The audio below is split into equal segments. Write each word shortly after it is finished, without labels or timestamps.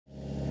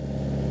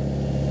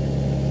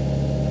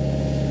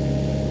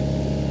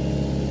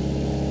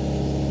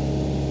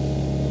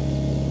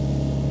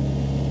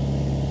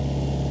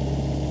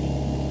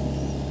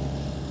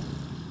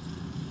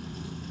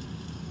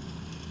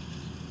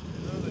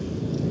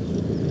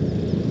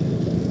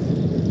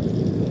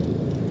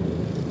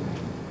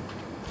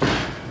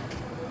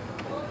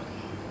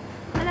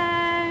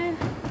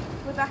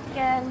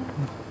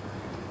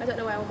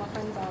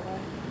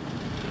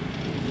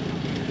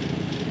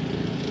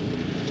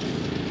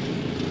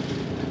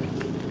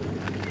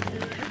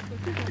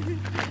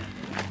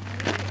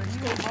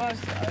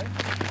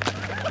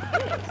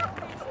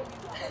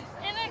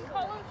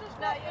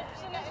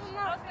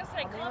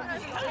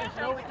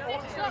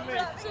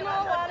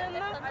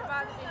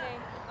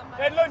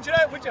Then lunge it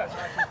out, would you? No.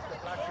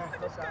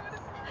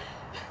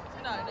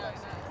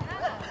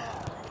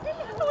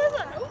 Oh, is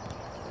it?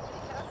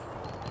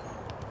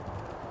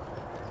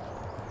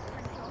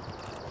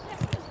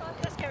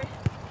 Let's go.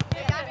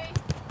 Yeah, Gabby.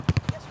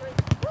 Yes, Ruth.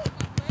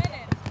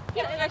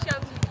 Yeah, let's go.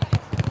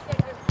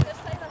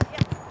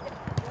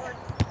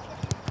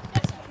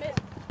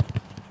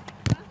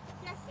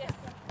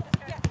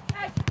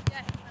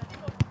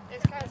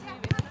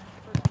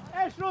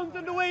 S runs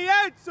on the way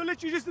out, so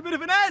literally just a bit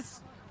of an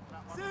S.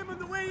 Same on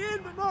the way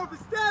in, but more of a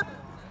step.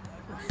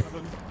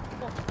 7,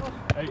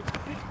 8,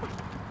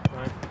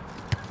 9,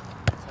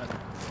 10,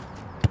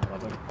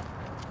 11.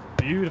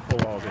 Beautiful,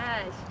 Morgan.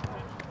 Nice.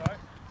 Right.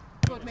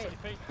 Good, mate.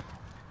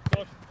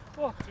 Good.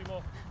 Oh. 2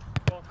 more.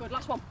 Good,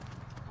 last one.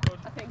 Good.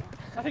 I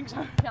think so.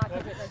 Yeah, I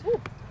think it is.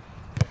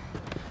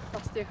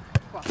 Last two.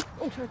 Well,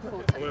 oh, sorry.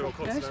 No,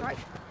 it's right.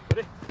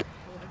 Ready?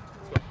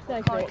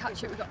 I can't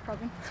catch it, we've got a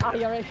problem. Ah,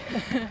 you're right.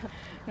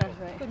 No, it's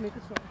right. Good move,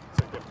 good one.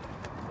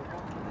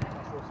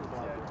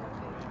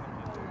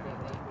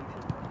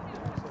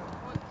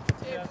 1,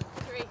 2,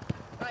 3,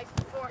 5,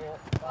 4,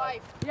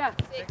 5,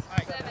 6,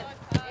 7,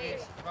 8,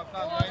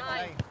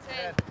 9,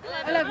 10,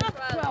 11,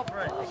 12.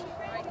 1, 2,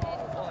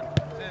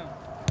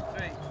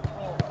 3,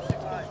 4, 5,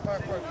 6,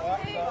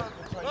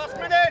 7, last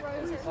minute!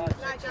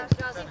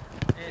 7,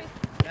 8,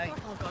 9,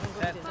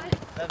 10,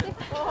 11.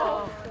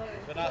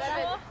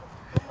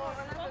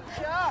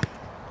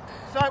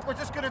 So we're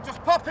just going to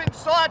pop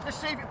inside,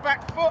 receive it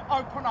back foot,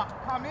 open up,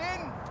 come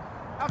in.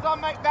 As I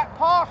make that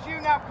pass,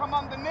 you now come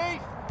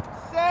underneath,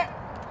 set.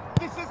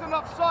 This is an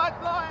offside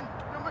line,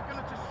 then we're going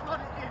to just slot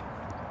it in.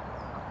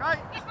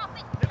 Okay?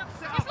 Little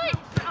set up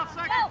so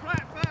I can play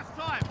it first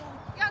time.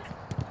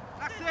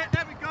 That's it,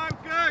 there we go,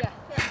 good.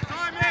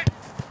 Time it.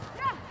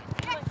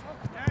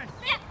 Yes.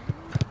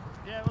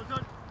 Yeah, well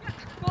done.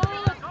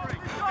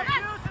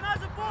 Using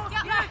as a ball,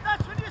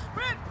 that's when you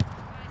sprint.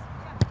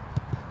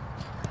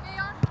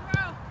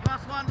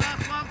 Last one.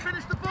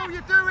 Finish the ball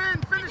you're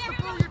doing.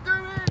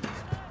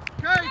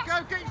 Okay, go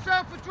get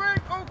yourself a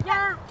drink. All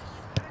through.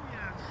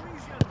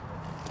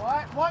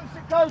 Right, once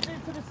it goes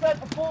into the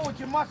centre forward,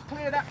 you must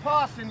clear that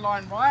passing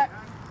line, right?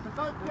 So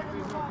don't get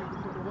in the line.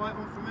 Put the white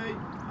one for me.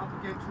 Up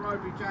against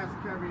Roby, Jazz,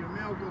 Kerry and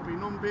Mel. You'll be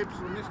non-bibs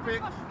on this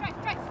pitch.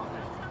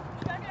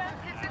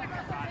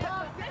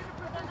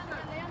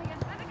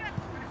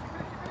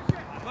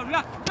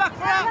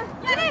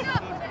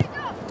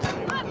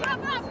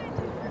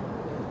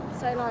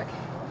 So like,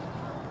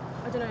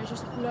 I don't know, it's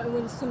just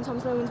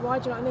sometimes no one's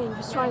wide, do you know what I mean?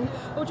 Just try and,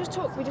 or just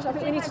talk, I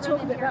think we need to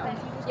talk a bit better.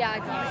 Yeah, I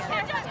agree.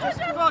 Just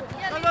come on,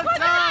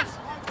 Jazz!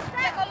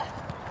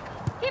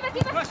 Keep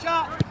it. Push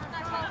up!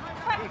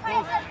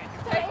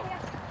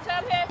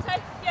 Turn here,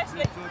 take. Yes,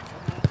 Lee.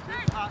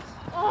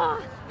 Oh.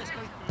 Yes, go!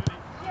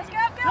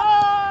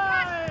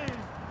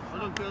 Well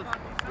done, girls.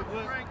 Good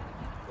work.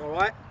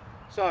 Alright,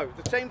 so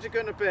the teams are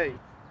going to be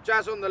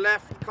Jazz on the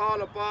left,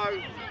 Carla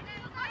Bow.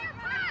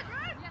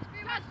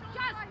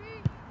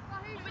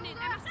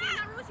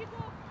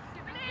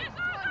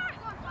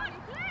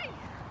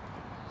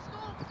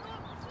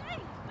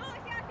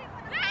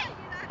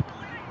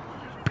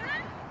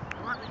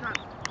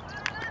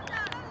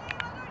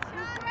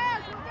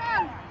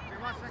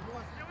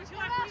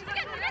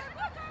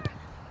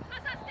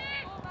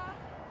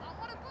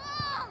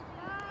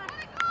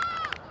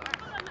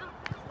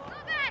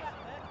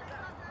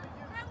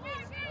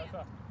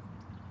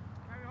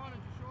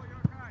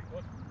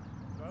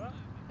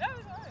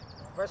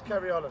 Where's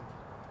Kerry Holland?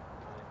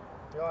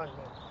 Behind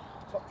me.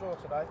 Top draw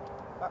today.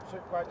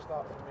 Absolute great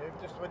start from you.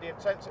 Just with the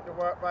intensity of the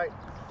work rate.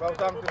 Well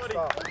done, good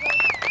start.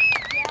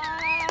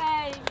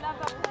 Yay! Love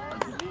that.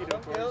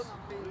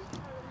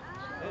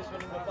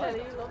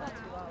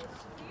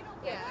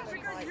 Yeah.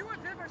 Because you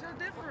and them are so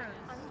different.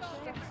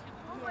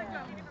 Oh my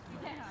god.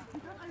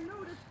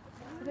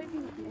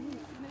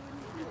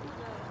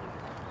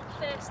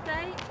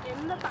 Thursday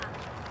in the back.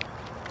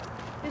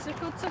 Is it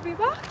good to be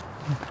back?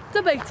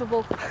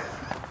 Debatable.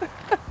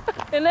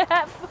 In the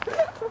half.